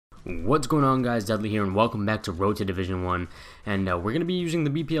What's going on, guys? Dudley here, and welcome back to Road to Division 1. And we're going to be using the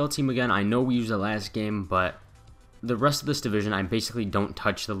BPL team again. I know we used it last game, but the rest of this division, I basically don't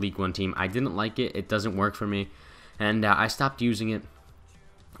touch the League 1 team. I didn't like it. It doesn't work for me, and I stopped using it.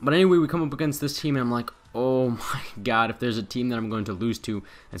 But anyway, we come up against this team, and I'm like, oh my god, if there's a team that I'm going to lose to,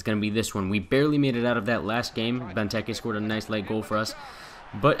 it's going to be this one. We barely made it out of that last game. Benteke scored a nice late goal for us.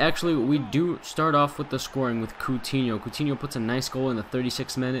 But actually, we do start off with the scoring with Coutinho. Coutinho puts a nice goal in the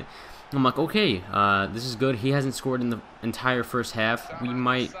 36th minute. I'm like, okay, this is good. He hasn't scored in the entire first half. We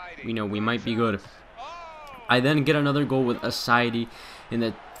might be good. I then get another goal with Asidi in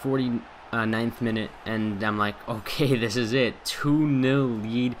the 49th minute, and I'm like, okay, this is it. 2-0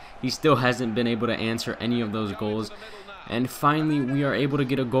 lead. He still hasn't been able to answer any of those goals. And finally, we are able to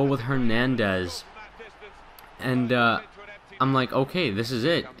get a goal with Hernandez. And I'm like, okay, this is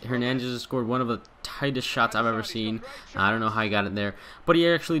it. Hernandez has scored one of the tightest shots I've ever seen. I don't know how he got it there, but he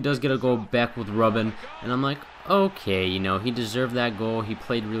actually does get a goal back with Robin, and I'm like, okay, he deserved that goal. He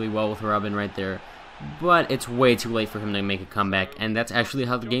played really well with Robin right there, but it's way too late for him to make a comeback, and that's actually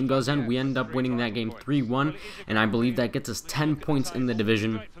how the game does end. We end up winning that game 3-1, and I believe that gets us 10 points in the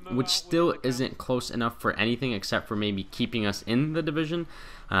division, which still isn't close enough for anything except for maybe keeping us in the division.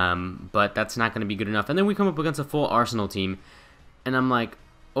 But that's not going to be good enough. And then we come up against a full Arsenal team, and I'm like,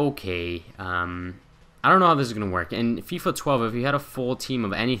 okay, I don't know how this is going to work. In FIFA 12, if you had a full team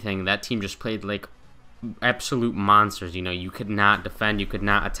of anything, that team just played like absolute monsters. You could not defend, you could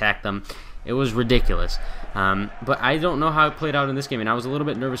not attack them. It was ridiculous. But I don't know how it played out in this game, and I was a little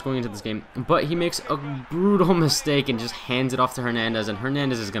bit nervous going into this game. But he makes a brutal mistake and just hands it off to Hernandez, and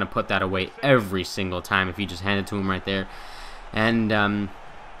Hernandez is going to put that away every single time if you just hand it to him right there. And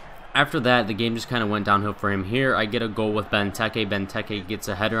after that, the game just kind of went downhill for him. Here, I get a goal with Benteke. Benteke gets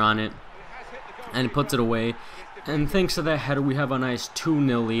a header on it and puts it away. And thanks to that header, we have a nice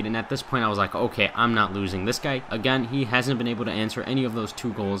 2-0 lead. And at this point, I was like, okay, I'm not losing. This guy, again, he hasn't been able to answer any of those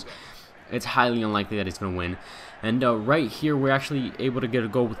 2 goals. It's highly unlikely that he's going to win. And right here, we're actually able to get a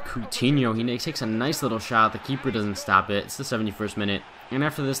goal with Coutinho. He takes a nice little shot. The keeper doesn't stop it. It's the 71st minute. And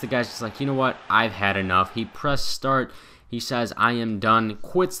after this, the guy's just like, you know what? I've had enough. He pressed start. He says, I am done,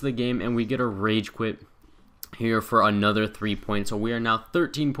 quits the game, and we get a rage quit here for another 3 points. So we are now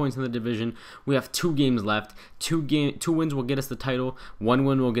 13 points in the division. We have 2 games left. 2 wins will get us the title. 1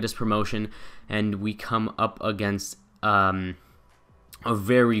 win will get us promotion. And we come up against a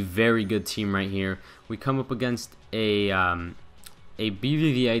very, very good team right here. We come up against a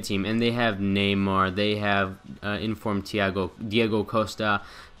BVVA team, and they have Neymar, they have informed Diego Costa,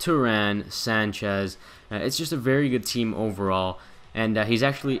 Turan, Sanchez. It's just a very good team overall, and he's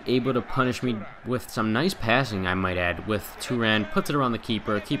actually able to punish me with some nice passing, I might add, with Turan, puts it around the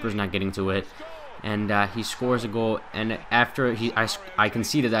keeper. Keeper's not getting to it, and he scores a goal. And after I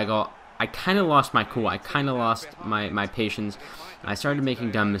conceded that goal, I kind of lost my cool. I kind of lost my patience. I started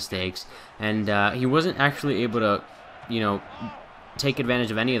making dumb mistakes, and he wasn't actually able to, take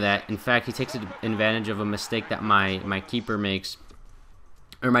advantage of any of that. In fact, he takes advantage of a mistake that my keeper makes,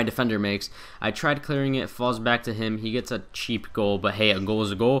 or my defender makes. I tried clearing it, falls back to him. He gets a cheap goal, but hey, a goal is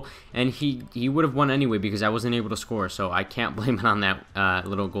a goal, and he would have won anyway because I wasn't able to score, so I can't blame it on that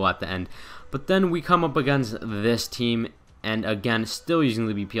little goal at the end. But then we come up against this team, and again, still using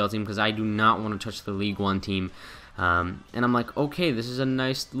the BPL team because I do not want to touch the League 1 team. And I'm like, okay, this is a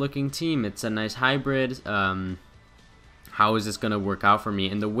nice looking team. It's a nice hybrid. How is this going to work out for me?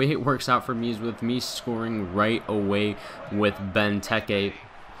 And the way it works out for me is with me scoring right away with Benteke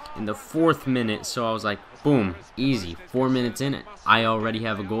in the 4th minute. So I was like, boom, easy. 4 minutes in, I already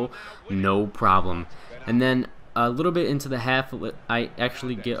have a goal. No problem. And then a little bit into the half, I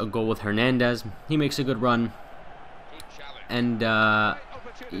actually get a goal with Hernandez. He makes a good run. And,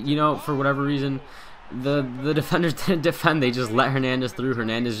 for whatever reason, the defenders didn't defend. They just let Hernandez through.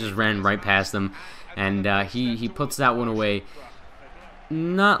 Hernandez just ran right past them, and he puts that one away.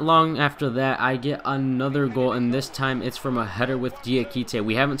 Not long after that, I get another goal, and this time it's from a header with Diakite.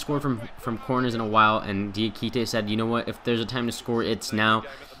 We haven't scored from corners in a while, and Diakite said, you know what, if there's a time to score, it's now.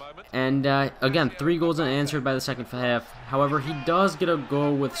 And again, 3 goals unanswered by the second half. However, he does get a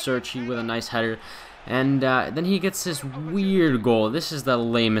goal with Searchy with a nice header. And then he gets this weird goal. This is the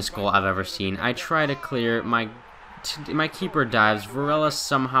lamest goal I've ever seen. I try to clear. My keeper dives. Varela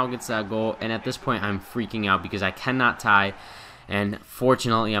somehow gets that goal. And at this point, I'm freaking out because I cannot tie. And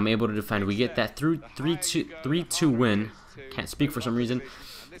fortunately, I'm able to defend. We get that 3-2 win. Can't speak for some reason.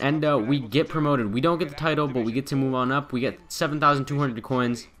 And we get promoted. We don't get the title, but we get to move on up. We get 7,200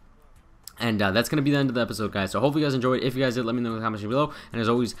 coins. And that's going to be the end of the episode, guys. So hopefully you guys enjoyed. If you guys did, let me know in the comments below. And as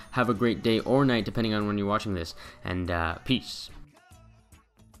always, have a great day or night, depending on when you're watching this. And peace.